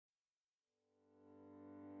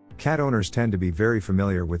Cat owners tend to be very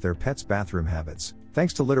familiar with their pets' bathroom habits,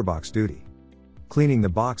 thanks to litterbox duty. Cleaning the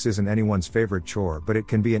box isn't anyone's favorite chore, but it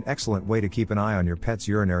can be an excellent way to keep an eye on your pet's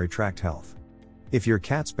urinary tract health. If your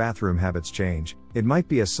cat's bathroom habits change, it might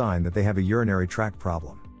be a sign that they have a urinary tract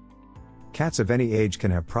problem. Cats of any age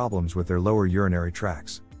can have problems with their lower urinary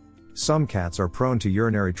tracts. Some cats are prone to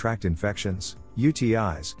urinary tract infections,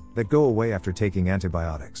 UTIs, that go away after taking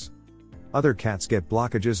antibiotics. Other cats get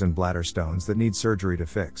blockages and bladder stones that need surgery to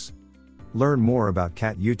fix. Learn more about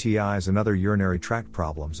cat UTIs and other urinary tract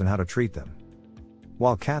problems and how to treat them.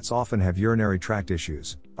 While cats often have urinary tract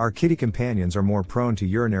issues, our kitty companions are more prone to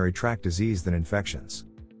urinary tract disease than infections.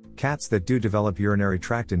 Cats that do develop urinary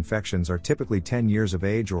tract infections are typically 10 years of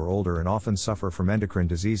age or older and often suffer from endocrine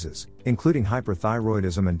diseases, including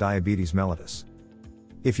hyperthyroidism and diabetes mellitus.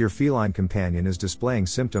 If your feline companion is displaying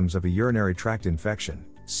symptoms of a urinary tract infection,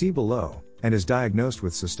 see below, and is diagnosed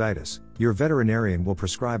with cystitis, your veterinarian will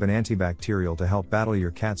prescribe an antibacterial to help battle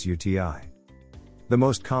your cat's UTI. The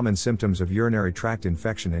most common symptoms of urinary tract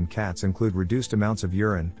infection in cats include reduced amounts of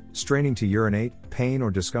urine, straining to urinate, pain or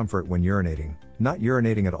discomfort when urinating, not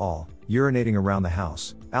urinating at all, urinating around the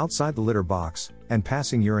house, outside the litter box, and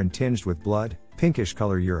passing urine tinged with blood, pinkish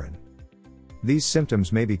color urine. These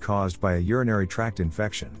symptoms may be caused by a urinary tract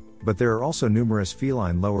infection, but there are also numerous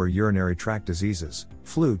feline lower urinary tract diseases,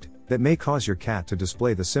 FLUT, that may cause your cat to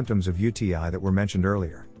display the symptoms of UTI that were mentioned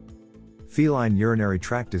earlier. Feline urinary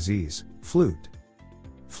tract disease, FLUT.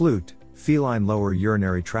 FLUT, feline lower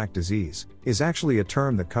urinary tract disease, is actually a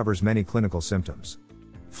term that covers many clinical symptoms.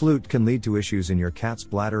 FLUT can lead to issues in your cat's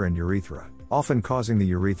bladder and urethra, often causing the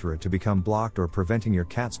urethra to become blocked or preventing your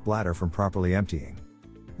cat's bladder from properly emptying.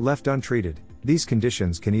 Left untreated, these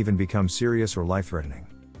conditions can even become serious or life-threatening.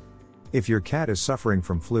 If your cat is suffering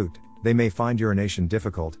from FLUT, they may find urination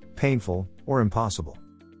difficult, painful, or impossible.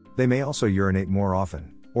 They may also urinate more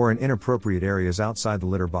often, or in inappropriate areas outside the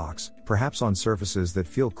litter box, perhaps on surfaces that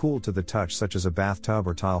feel cool to the touch such as a bathtub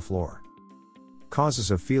or tile floor.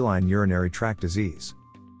 Causes of feline urinary tract disease.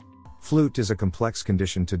 FLUT is a complex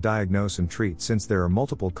condition to diagnose and treat since there are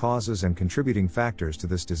multiple causes and contributing factors to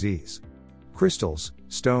this disease. Crystals,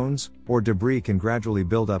 stones, or debris can gradually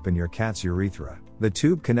build up in your cat's urethra, the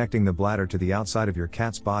tube connecting the bladder to the outside of your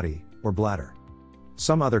cat's body, or bladder.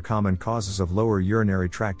 Some other common causes of lower urinary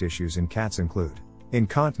tract issues in cats include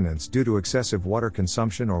incontinence due to excessive water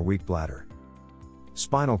consumption or weak bladder,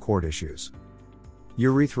 spinal cord issues,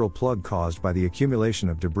 urethral plug caused by the accumulation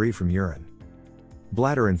of debris from urine,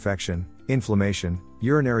 bladder infection, inflammation,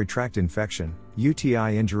 urinary tract infection,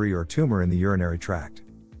 UTI injury or tumor in the urinary tract,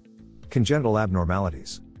 congenital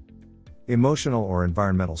abnormalities, emotional or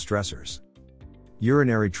environmental stressors.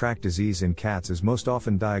 Urinary tract disease in cats is most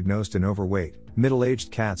often diagnosed in overweight,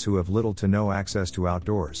 middle-aged cats who have little to no access to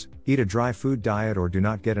outdoors, eat a dry food diet or do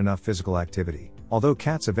not get enough physical activity, although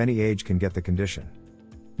cats of any age can get the condition.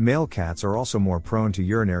 Male cats are also more prone to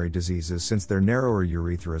urinary diseases since their narrower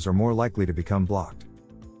urethras are more likely to become blocked.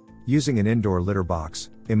 Using an indoor litter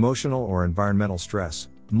box, emotional or environmental stress,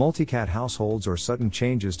 multi-cat households or sudden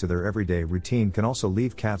changes to their everyday routine can also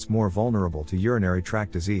leave cats more vulnerable to urinary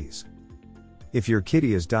tract disease. If your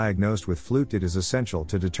kitty is diagnosed with FLUT, it is essential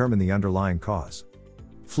to determine the underlying cause.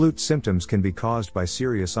 FLUT symptoms can be caused by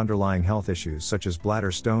serious underlying health issues such as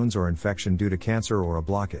bladder stones or infection due to cancer or a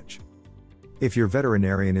blockage. If your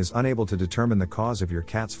veterinarian is unable to determine the cause of your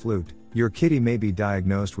cat's FLUT, your kitty may be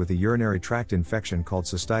diagnosed with a urinary tract infection called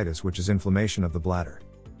cystitis, which is inflammation of the bladder.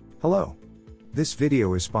 Hello. This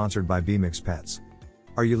video is sponsored by BMX Pets.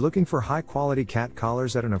 Are you looking for high-quality cat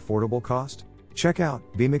collars at an affordable cost? Check out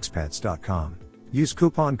bmxpets.com. Use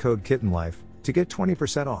coupon code KittenLife to get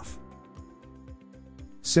 20% off.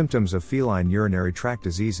 Symptoms of feline urinary tract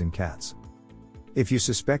disease in cats. If you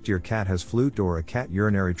suspect your cat has FLUT or a cat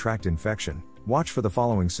urinary tract infection, watch for the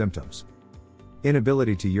following symptoms: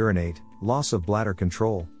 inability to urinate, loss of bladder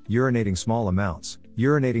control, urinating small amounts,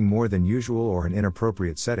 urinating more than usual or in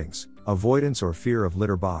inappropriate settings, avoidance or fear of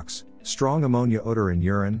litter box, strong ammonia odor in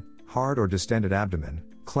urine, hard or distended abdomen,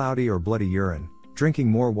 cloudy or bloody urine, drinking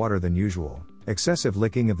more water than usual, excessive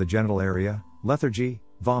licking of the genital area, lethargy,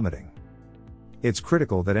 vomiting. It's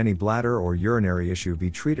critical that any bladder or urinary issue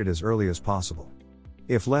be treated as early as possible.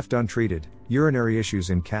 If left untreated, urinary issues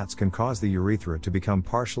in cats can cause the urethra to become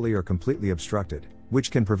partially or completely obstructed,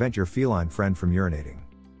 which can prevent your feline friend from urinating.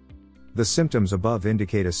 The symptoms above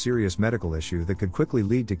indicate a serious medical issue that could quickly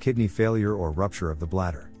lead to kidney failure or rupture of the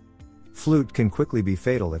bladder. FLUT can quickly be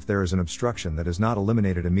fatal if there is an obstruction that is not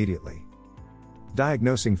eliminated immediately.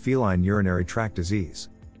 Diagnosing feline urinary tract disease.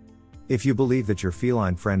 If you believe that your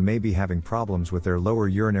feline friend may be having problems with their lower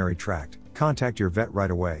urinary tract, contact your vet right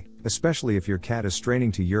away, especially if your cat is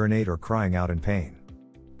straining to urinate or crying out in pain.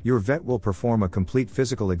 Your vet will perform a complete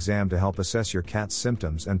physical exam to help assess your cat's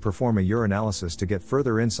symptoms and perform a urinalysis to get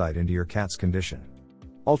further insight into your cat's condition.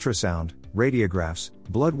 Ultrasound, radiographs,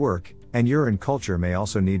 blood work, and urine culture may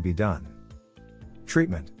also need be done.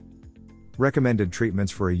 Treatment. Recommended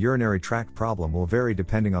treatments for a urinary tract problem will vary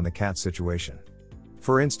depending on the cat's situation.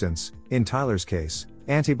 For instance, in Tyler's case,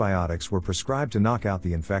 antibiotics were prescribed to knock out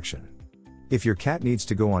the infection. If your cat needs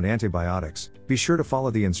to go on antibiotics, be sure to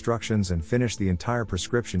follow the instructions and finish the entire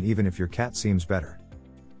prescription even if your cat seems better.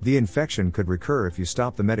 The infection could recur if you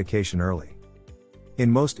stop the medication early.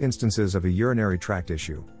 In most instances of a urinary tract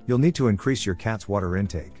issue, you'll need to increase your cat's water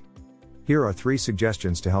intake. Here are 3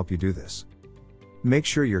 suggestions to help you do this. Make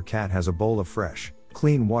sure your cat has a bowl of fresh,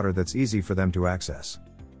 clean water that's easy for them to access.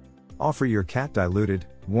 Offer your cat diluted,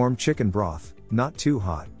 warm chicken broth, not too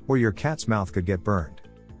hot, or your cat's mouth could get burned.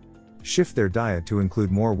 Shift their diet to include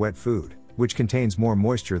more wet food, which contains more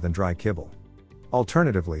moisture than dry kibble.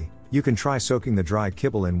 Alternatively, you can try soaking the dry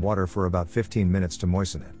kibble in water for about 15 minutes to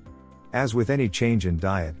moisten it. As with any change in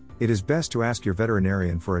diet, it is best to ask your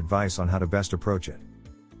veterinarian for advice on how to best approach it.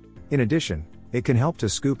 In addition, it can help to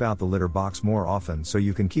scoop out the litter box more often so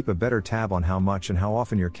you can keep a better tab on how much and how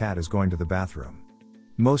often your cat is going to the bathroom.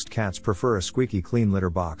 Most cats prefer a squeaky clean litter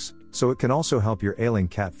box, so it can also help your ailing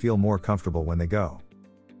cat feel more comfortable when they go.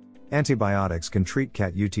 Antibiotics can treat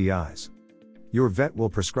cat UTIs. Your vet will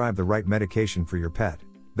prescribe the right medication for your pet.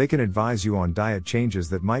 They can advise you on diet changes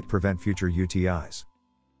that might prevent future UTIs.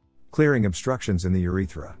 Clearing obstructions in the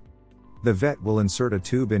urethra. The vet will insert a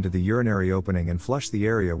tube into the urinary opening and flush the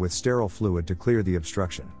area with sterile fluid to clear the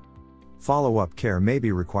obstruction. Follow-up care may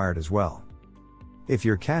be required as well. If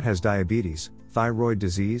your cat has diabetes, thyroid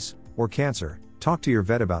disease, or cancer, talk to your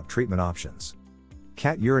vet about treatment options.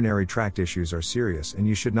 Cat urinary tract issues are serious and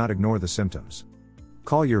you should not ignore the symptoms.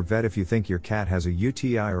 Call your vet if you think your cat has a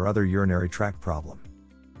UTI or other urinary tract problem.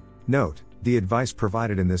 Note, the advice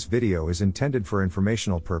provided in this video is intended for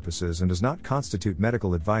informational purposes and does not constitute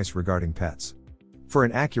medical advice regarding pets. For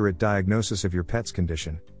an accurate diagnosis of your pet's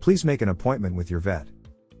condition, please make an appointment with your vet.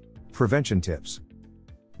 Prevention tips.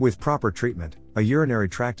 With proper treatment, a urinary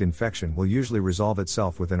tract infection will usually resolve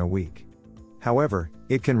itself within a week. However,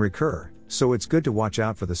 it can recur, so it's good to watch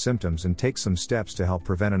out for the symptoms and take some steps to help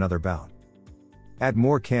prevent another bout. Add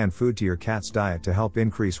more canned food to your cat's diet to help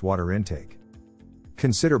increase water intake.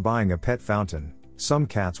 Consider buying a pet fountain. Some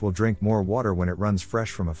cats will drink more water when it runs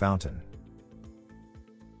fresh from a fountain.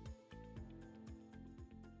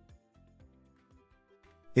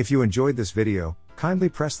 If you enjoyed this video, kindly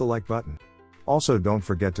press the like button. Also, don't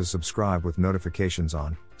forget to subscribe with notifications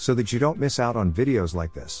on, so that you don't miss out on videos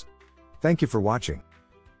like this. Thank you for watching.